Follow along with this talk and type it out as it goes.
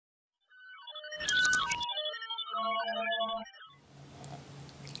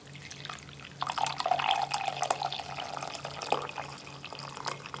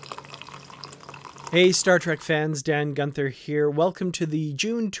Hey Star Trek fans, Dan Gunther here. Welcome to the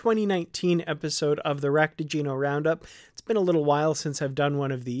June 2019 episode of the Raktajino Roundup. It's been a little while since I've done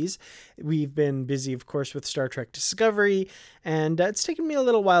one of these. We've been busy, of course, with Star Trek Discovery, and it's taken me a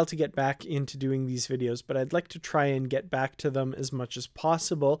little while to get back into doing these videos, but I'd like to try and get back to them as much as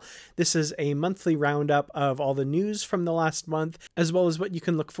possible. This is a monthly roundup of all the news from the last month, as well as what you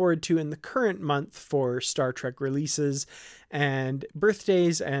can look forward to in the current month for Star Trek releases and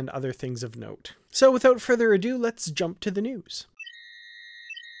birthdays and other things of note. So without further ado, let's jump to the news.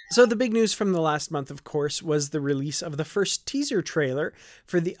 So the big news from the last month, of course, was the release of the first teaser trailer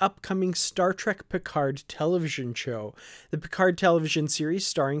for the upcoming Star Trek Picard television show. The Picard television series,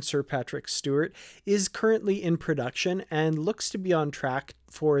 starring Sir Patrick Stewart, is currently in production and looks to be on track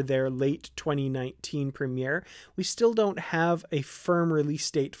for their late 2019 premiere. We still don't have a firm release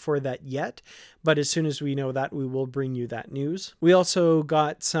date for that yet, but as soon as we know that, we will bring you that news. We also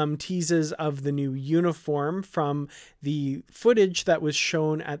got some teases of the new uniform from the footage that was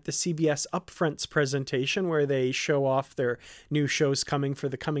shown at the CBS Upfronts presentation, where they show off their new shows coming for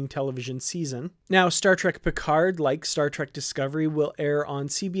the coming television season. Now, Star Trek Picard, like Star Trek Discovery, will air on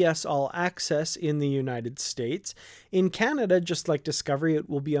CBS All Access in the United States. In Canada, just like Discovery, it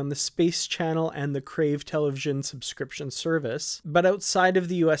will be on the Space Channel and the Crave television subscription service. But outside of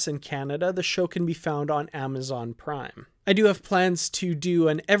the US and Canada, the show can be found on Amazon Prime. I do have plans to do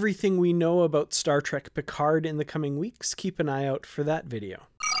an Everything We Know About Star Trek Picard in the coming weeks. Keep an eye out for that video.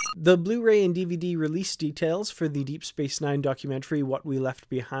 The Blu-ray and DVD release details for the Deep Space Nine documentary What We Left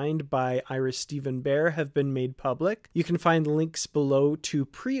Behind by Ira Steven Behr have been made public. You can find links below to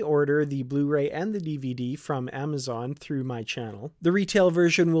pre-order the Blu-ray and the DVD from Amazon through my channel. The retail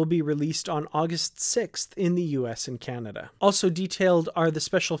version will be released on August 6th in the US and Canada. Also detailed are the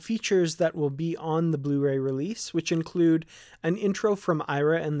special features that will be on the Blu-ray release, which include an intro from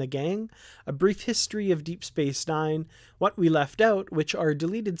Ira and the gang, a brief history of Deep Space Nine, What We Left Out, which are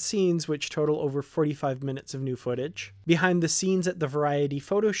deleted scenes which total over 45 minutes of new footage, behind the scenes at the Variety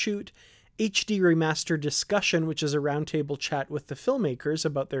photo shoot, HD remaster discussion, which is a roundtable chat with the filmmakers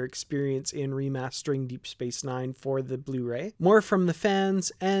about their experience in remastering Deep Space Nine for the Blu-ray, more from the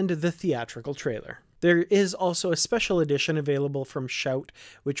fans, and the theatrical trailer. There is also a special edition available from Shout,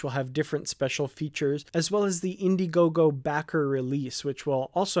 which will have different special features, as well as the Indiegogo backer release, which will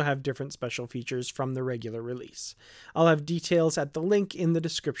also have different special features from the regular release. I'll have details at the link in the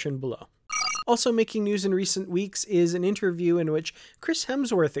description below. Also making news in recent weeks is an interview in which Chris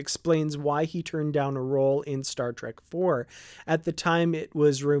Hemsworth explains why he turned down a role in Star Trek IV. At the time, it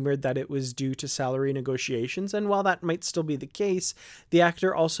was rumored that it was due to salary negotiations, and while that might still be the case, the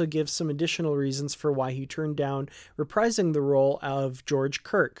actor also gives some additional reasons for why he turned down reprising the role of George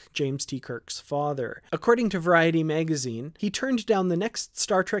Kirk, James T. Kirk's father. According to Variety magazine, he turned down the next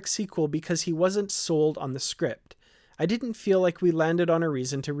Star Trek sequel because he wasn't sold on the script. I didn't feel like we landed on a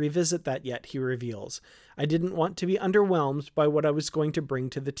reason to revisit that yet, he reveals. I didn't want to be underwhelmed by what I was going to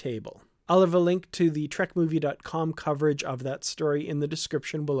bring to the table. I'll have a link to the trekmovie.com coverage of that story in the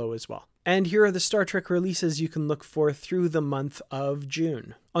description below as well. And here are the Star Trek releases you can look for through the month of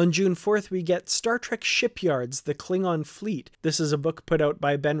June. On June 4th, we get Star Trek Shipyards, the Klingon Fleet. This is a book put out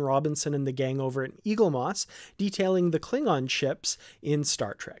by Ben Robinson and the gang over at Eaglemoss, detailing the Klingon ships in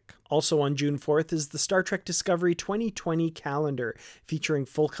Star Trek. Also on June 4th is the Star Trek Discovery 2020 calendar, featuring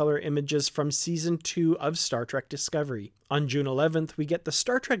full-color images from Season 2 of Star Trek Discovery. On June 11th, we get the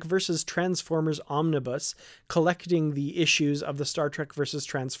Star Trek vs. Transformers Omnibus, collecting the issues of the Star Trek vs.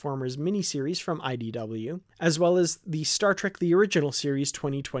 Transformers miniseries from IDW, as well as the Star Trek The Original Series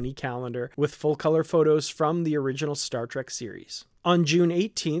 2020 calendar, with full-color photos from the original Star Trek series. On June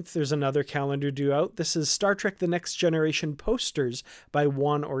 18th, there's another calendar due out. This is Star Trek The Next Generation posters by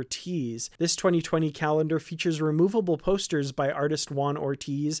Juan Ortiz. This 2020 calendar features removable posters by artist Juan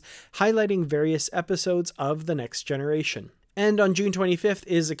Ortiz, highlighting various episodes of The Next Generation. And on June 25th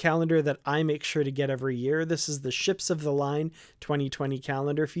is a calendar that I make sure to get every year. This is the Ships of the Line 2020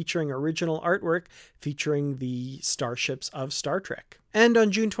 calendar, featuring original artwork featuring the starships of Star Trek. And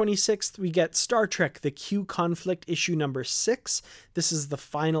on June 26th, we get Star Trek The Q Conflict issue number 6. This is the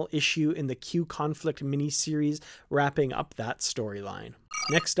final issue in the Q Conflict miniseries, wrapping up that storyline.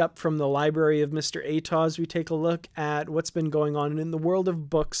 Next up, from the library of Mr. Atoz, we take a look at what's been going on in the world of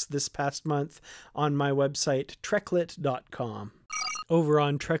books this past month on my website, treklit.com. Over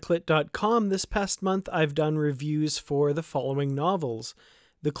on treklit.com this past month, I've done reviews for the following novels.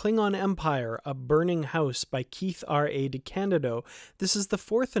 The Klingon Empire, A Burning House by Keith R.A. DeCandido. This is the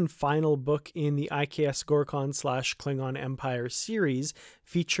fourth and final book in the IKS Gorkon / Klingon Empire series,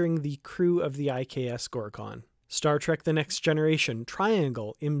 featuring the crew of the IKS Gorkon. Star Trek The Next Generation,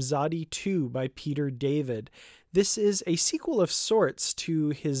 Triangle, Imzadi 2 by Peter David. This is a sequel of sorts to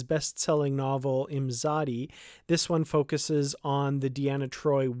his best-selling novel Imzadi. This one focuses on the Deanna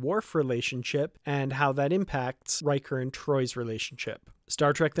Troi-Worf relationship and how that impacts Riker and Troy's relationship.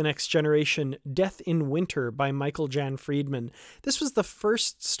 Star Trek The Next Generation, Death in Winter by Michael Jan Friedman. This was the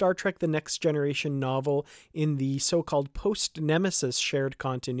first Star Trek The Next Generation novel in the so-called post-Nemesis shared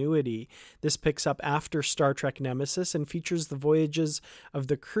continuity. This picks up after Star Trek Nemesis and features the voyages of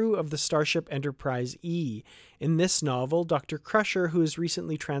the crew of the Starship Enterprise E. In this novel, Dr. Crusher, who is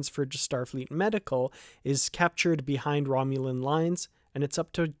recently transferred to Starfleet Medical, is captured behind Romulan lines, and it's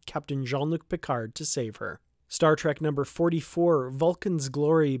up to Captain Jean-Luc Picard to save her. Star Trek number 44, Vulcan's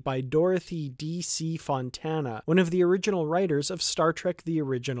Glory by Dorothy D.C. Fontana, one of the original writers of Star Trek the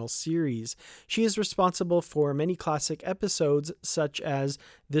Original Series. She is responsible for many classic episodes such as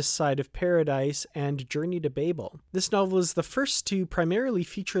This Side of Paradise and Journey to Babel. This novel is the first to primarily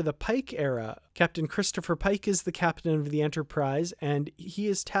feature the Pike era. Captain Christopher Pike is the captain of the Enterprise, and he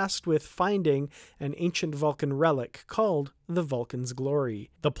is tasked with finding an ancient Vulcan relic called the Vulcan's Glory.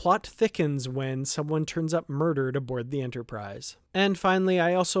 The plot thickens when someone turns up murdered aboard the Enterprise. And finally,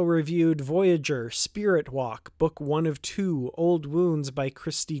 I also reviewed Voyager, Spirit Walk, Book 1 of 2, Old Wounds by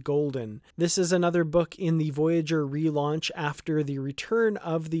Christie Golden. This is another book in the Voyager relaunch after the return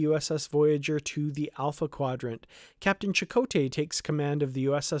of the USS Voyager to the Alpha Quadrant. Captain Chakotay takes command of the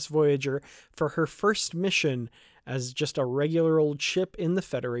USS Voyager for her first mission as just a regular old ship in the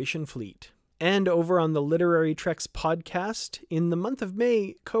Federation fleet. And over on the Literary Treks podcast, in the month of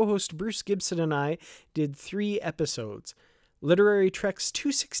May, co-host Bruce Gibson and I did 3 episodes. Literary Treks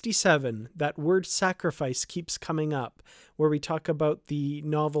 267, that word sacrifice keeps coming up, where we talk about the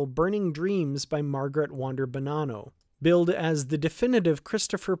novel Burning Dreams by Margaret Wander Bonanno. Billed as the definitive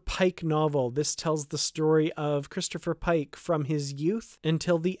Christopher Pike novel, this tells the story of Christopher Pike from his youth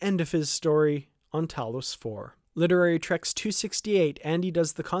until the end of his story on Talos 4. Literary Treks 268, Andy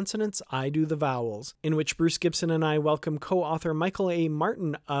does the consonants, I do the vowels, in which Bruce Gibson and I welcome co-author Michael A.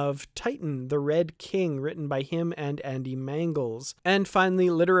 Martin of Titan, the Red King, written by him and Andy Mangles. And finally,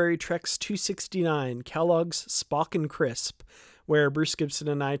 Literary Treks 269, Kellogg's Spock and Crisp, where Bruce Gibson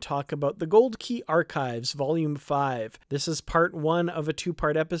and I talk about the Gold Key Archives, Volume 5. This is part 1 of a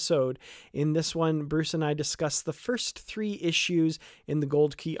 2-part episode. In this one, Bruce and I discuss the first 3 issues in the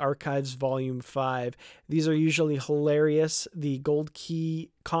Gold Key Archives, Volume 5. These are usually hilarious. The Gold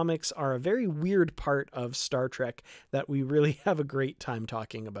Key comics are a very weird part of Star Trek that we really have a great time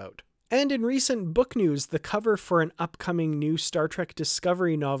talking about. And in recent book news, the cover for an upcoming new Star Trek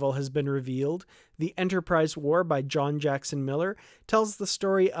Discovery novel has been revealed. The Enterprise War by John Jackson Miller tells the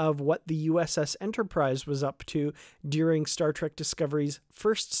story of what the USS Enterprise was up to during Star Trek Discovery's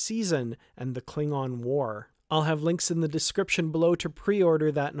first season and the Klingon War. I'll have links in the description below to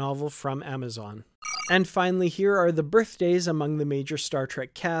pre-order that novel from Amazon. And finally, here are the birthdays among the major Star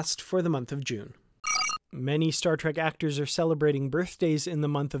Trek cast for the month of June. Many Star Trek actors are celebrating birthdays in the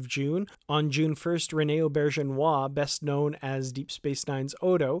month of June. On June 1st, René Auberjonois, best known as Deep Space Nine's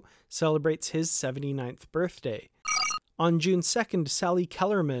Odo, celebrates his 79th birthday. On June 2nd, Sally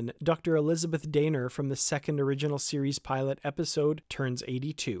Kellerman, Dr. Elizabeth Daner from the second original series pilot episode, turns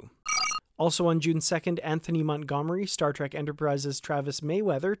 82. Also on June 2nd, Anthony Montgomery, Star Trek Enterprise's Travis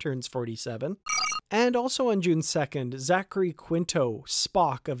Mayweather, turns 47. And also on June 2nd, Zachary Quinto,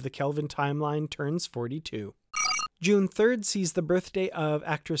 Spock of the Kelvin Timeline, turns 42. June 3rd sees the birthday of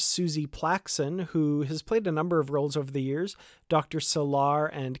actress Susie Plaxon, who has played a number of roles over the years, Dr. Solar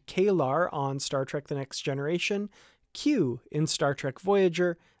and Kalar on Star Trek The Next Generation, Q in Star Trek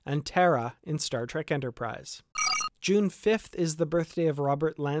Voyager, and Tara in Star Trek Enterprise. June 5th is the birthday of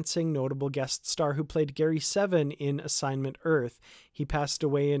Robert Lansing, notable guest star who played Gary Seven in Assignment Earth. He passed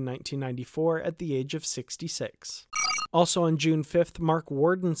away in 1994 at the age of 66. Also on June 5th, Mark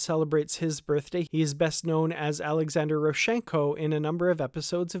Warden celebrates his birthday. He is best known as Alexander Roshenko in a number of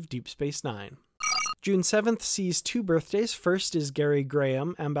episodes of Deep Space Nine. June 7th sees 2 birthdays. First is Gary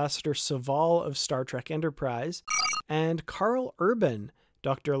Graham, Ambassador Saval of Star Trek Enterprise, and Carl Urban,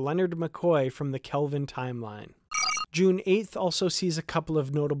 Dr. Leonard McCoy from the Kelvin Timeline. June 8th also sees a couple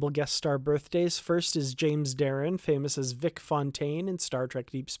of notable guest star birthdays. First is James Darren, famous as Vic Fontaine in Star Trek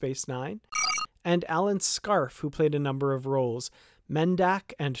Deep Space Nine, and Alan Scarf, who played a number of roles,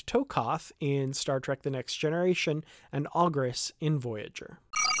 Mendak and Tokoth in Star Trek The Next Generation, and Ogris in Voyager.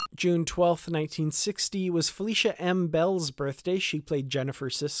 June 12th, 1960 was Felicia M. Bell's birthday. She played Jennifer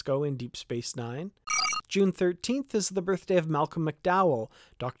Sisko in Deep Space Nine. June 13th is the birthday of Malcolm McDowell,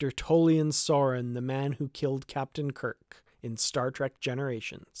 Dr. Tolian Soren, the man who killed Captain Kirk in Star Trek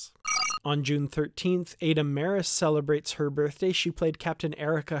Generations. On June 13th, Ada Maris celebrates her birthday. She played Captain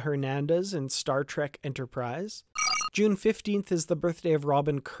Erica Hernandez in Star Trek Enterprise. June 15th is the birthday of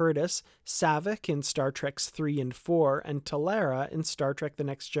Robin Curtis, Saavik in Star Treks 3 and 4, and Talara in Star Trek The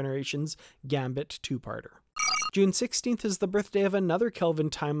Next Generation's Gambit two-parter. June 16th is the birthday of another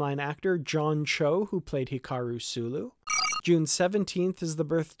Kelvin timeline actor, John Cho, who played Hikaru Sulu. June 17th is the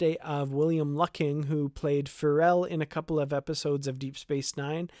birthday of William Lucking, who played Pharrell in a couple of episodes of Deep Space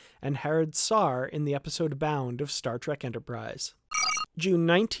Nine, and Harrod Sarr in the episode Bound of Star Trek Enterprise. June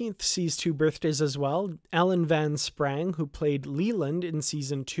 19th sees two birthdays as well. Ellen Van Sprang, who played Leland in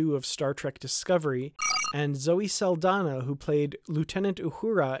Season 2 of Star Trek Discovery, and Zoe Saldana, who played Lieutenant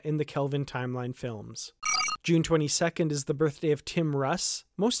Uhura in the Kelvin Timeline films. June 22nd is the birthday of Tim Russ,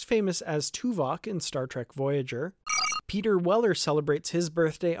 most famous as Tuvok in Star Trek Voyager. Peter Weller celebrates his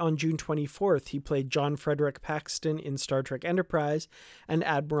birthday on June 24th. He played John Frederick Paxton in Star Trek Enterprise and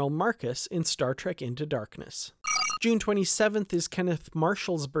Admiral Marcus in Star Trek Into Darkness. June 27th is Kenneth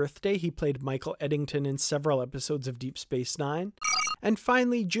Marshall's birthday. He played Michael Eddington in several episodes of Deep Space Nine. And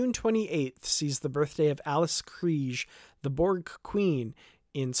finally, June 28th sees the birthday of Alice Krige, the Borg Queen,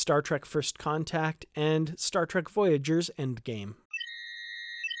 in Star Trek First Contact and Star Trek Voyager's Endgame.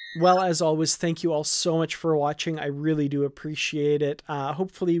 Well, as always, thank you all so much for watching. I really do appreciate it.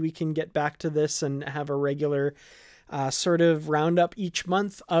 Hopefully we can get back to this and have a regular sort of roundup each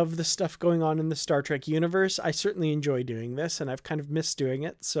month of the stuff going on in the Star Trek universe. I certainly enjoy doing this, and I've kind of missed doing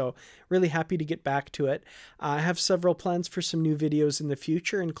it, so really happy to get back to it. I have several plans for some new videos in the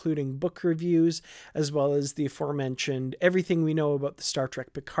future, including book reviews, as well as the aforementioned Everything We Know About the Star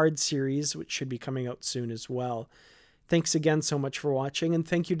Trek Picard series, which should be coming out soon as well. Thanks again so much for watching, and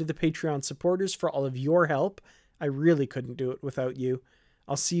thank you to the Patreon supporters for all of your help. I really couldn't do it without you.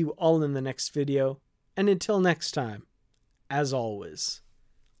 I'll see you all in the next video. And until next time, as always,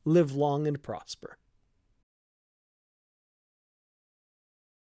 live long and prosper.